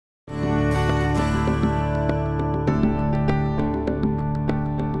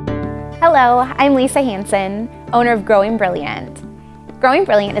Hello, I'm Lisa Hansen, owner of Growing Brilliant. Growing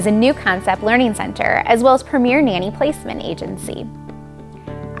Brilliant is a new concept learning center as well as premier nanny placement agency.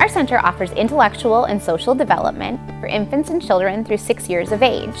 Our center offers intellectual and social development for infants and children through 6 years of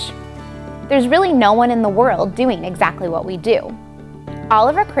age. There's really no one in the world doing exactly what we do. All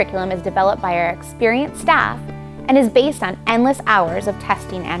of our curriculum is developed by our experienced staff and is based on endless hours of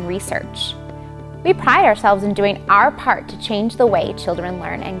testing and research. We pride ourselves in doing our part to change the way children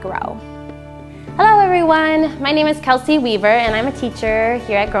learn and grow. Hello everyone, my name is Kelsey Weaver and I'm a teacher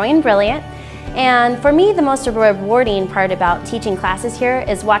here at Growing Brilliant. And for me, the most rewarding part about teaching classes here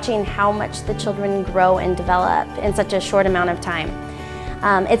is watching how much the children grow and develop in such a short amount of time.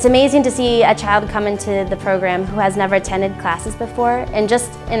 It's amazing to see a child come into the program who has never attended classes before, and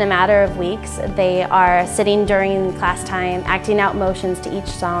just in a matter of weeks they are sitting during class time, acting out motions to each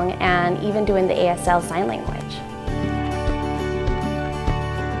song, and even doing the ASL sign language.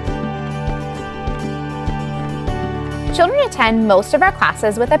 Children attend most of our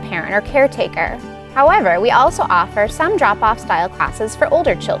classes with a parent or caretaker. However, we also offer some drop-off style classes for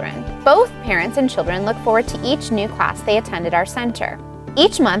older children. Both parents and children look forward to each new class they attend at our center.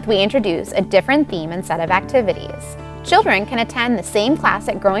 Each month we introduce a different theme and set of activities. Children can attend the same class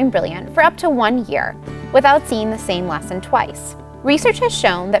at Growing Brilliant for up to 1 year without seeing the same lesson twice. Research has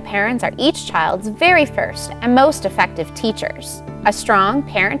shown that parents are each child's very first and most effective teachers. A strong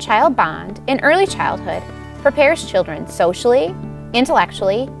parent-child bond in early childhood prepares children socially,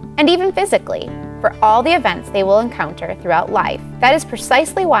 intellectually, and even physically for all the events they will encounter throughout life. That is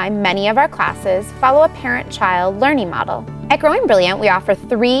precisely why many of our classes follow a parent-child learning model. At Growing Brilliant, we offer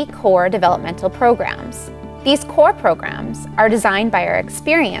 3 core developmental programs. These core programs are designed by our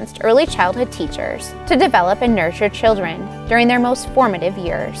experienced early childhood teachers to develop and nurture children during their most formative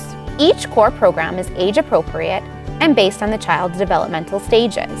years. Each core program is age-appropriate and based on the child's developmental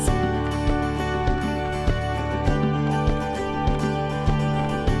stages.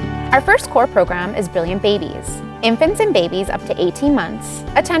 Our first core program is Brilliant Babies. Infants and babies up to 18 months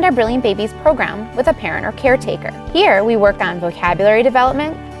attend our Brilliant Babies program with a parent or caretaker. Here we work on vocabulary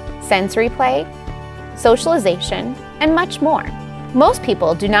development, sensory play, socialization, and much more. Most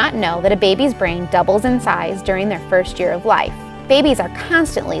people do not know that a baby's brain doubles in size during their first year of life. Babies are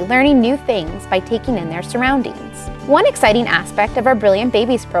constantly learning new things by taking in their surroundings. One exciting aspect of our Brilliant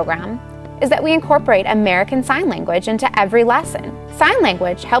Babies program is that we incorporate American Sign Language into every lesson. Sign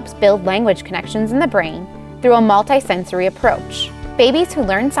language helps build language connections in the brain through a multi-sensory approach. Babies who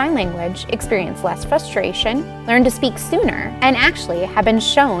learn sign language experience less frustration, learn to speak sooner, and actually have been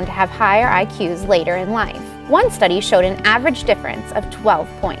shown to have higher IQs later in life. One study showed an average difference of 12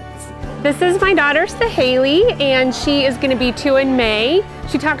 points. This is my daughter, Haley, and she is going to be 2 in May.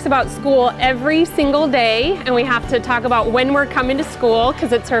 She talks about school every single day, and we have to talk about when we're coming to school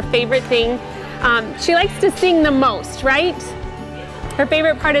because it's her favorite thing. She likes to sing the most, right? Her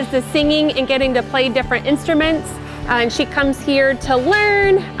favorite part is the singing and getting to play different instruments. And she comes here to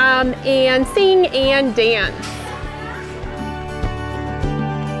learn and sing and dance.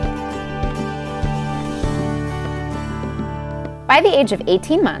 By the age of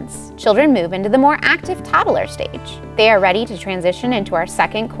 18 months, children move into the more active toddler stage. They are ready to transition into our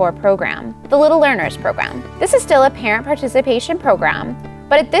second core program, the Little Learners program. This is still a parent participation program,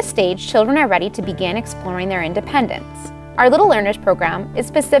 but at this stage, children are ready to begin exploring their independence. Our Little Learners program is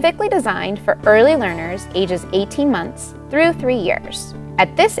specifically designed for early learners ages 18 months through 3 years.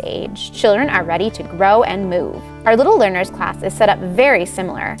 At this age, children are ready to grow and move. Our Little Learners class is set up very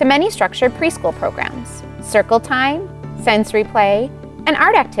similar to many structured preschool programs. Circle time, sensory play, and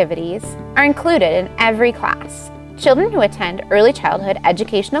art activities are included in every class. Children who attend early childhood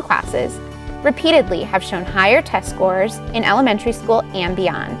educational classes repeatedly have shown higher test scores in elementary school and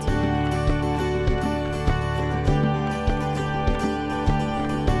beyond.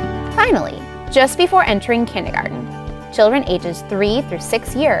 Finally, just before entering kindergarten, children ages 3 through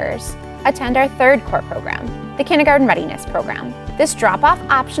 6 years attend our third core program, the Kindergarten Readiness Program. This drop-off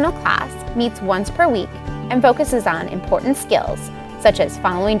optional class meets once per week and focuses on important skills such as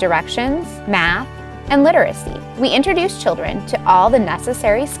following directions, math, and literacy. We introduce children to all the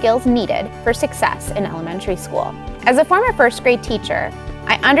necessary skills needed for success in elementary school. As a former first grade teacher,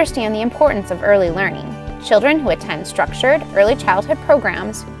 I understand the importance of early learning. Children who attend structured early childhood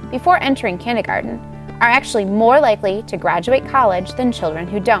programs before entering kindergarten are actually more likely to graduate college than children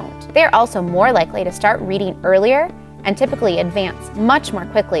who don't. They are also more likely to start reading earlier and typically advance much more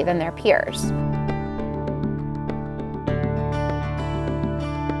quickly than their peers.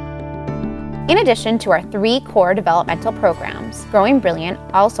 In addition to our 3 core developmental programs, Growing Brilliant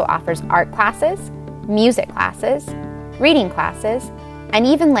also offers art classes, music classes, reading classes, and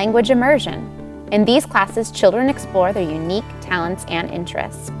even language immersion. In these classes, children explore their unique talents and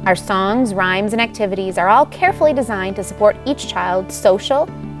interests. Our songs, rhymes, and activities are all carefully designed to support each child's social,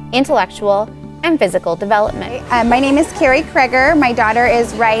 intellectual, and physical development. My name is Carrie Kreger. My daughter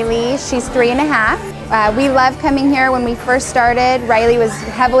is Riley. She's 3.5. We love coming here. When we first started, Riley was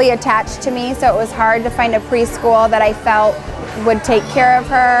heavily attached to me, so it was hard to find a preschool that I felt would take care of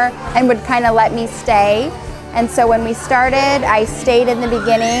her and would kind of let me stay. And so when we started, I stayed in the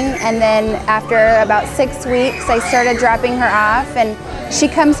beginning, and then after about 6 weeks, I started dropping her off, and she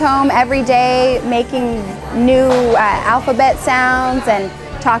comes home every day making new alphabet sounds and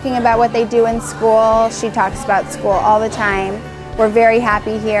talking about what they do in school. She talks about school all the time. We're very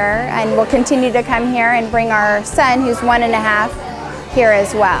happy here, and we'll continue to come here and bring our son, who's 1.5, here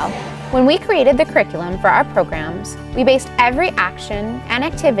as well. When we created the curriculum for our programs, we based every action and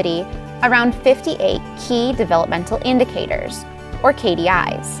activity around 58 key developmental indicators, or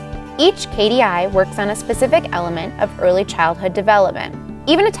KDIs. Each KDI works on a specific element of early childhood development.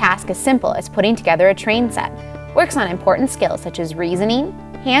 Even a task as simple as putting together a train set works on important skills such as reasoning,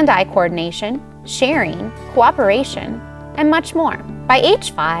 hand-eye coordination, sharing, cooperation, and much more. By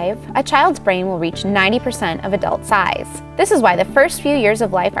age 5, a child's brain will reach 90% of adult size. This is why the first few years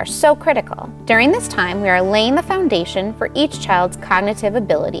of life are so critical. During this time, we are laying the foundation for each child's cognitive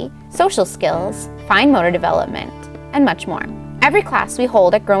ability, social skills, fine motor development, and much more. Every class we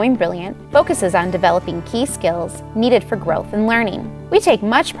hold at Growing Brilliant focuses on developing key skills needed for growth and learning. We take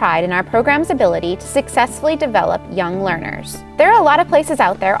much pride in our program's ability to successfully develop young learners. There are a lot of places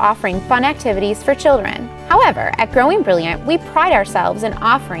out there offering fun activities for children. However, at Growing Brilliant, we pride ourselves in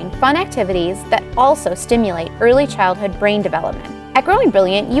offering fun activities that also stimulate early childhood brain development. At Growing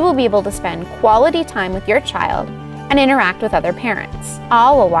Brilliant, you will be able to spend quality time with your child and interact with other parents,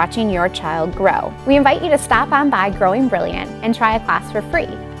 all while watching your child grow. We invite you to stop on by Growing Brilliant and try a class for free.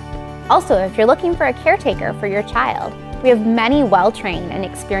 Also, if you're looking for a caretaker for your child, we have many well-trained and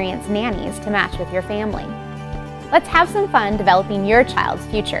experienced nannies to match with your family. Let's have some fun developing your child's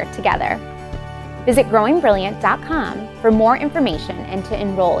future together. Visit growingbrilliant.com for more information and to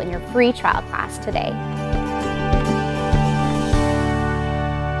enroll in your free trial class today.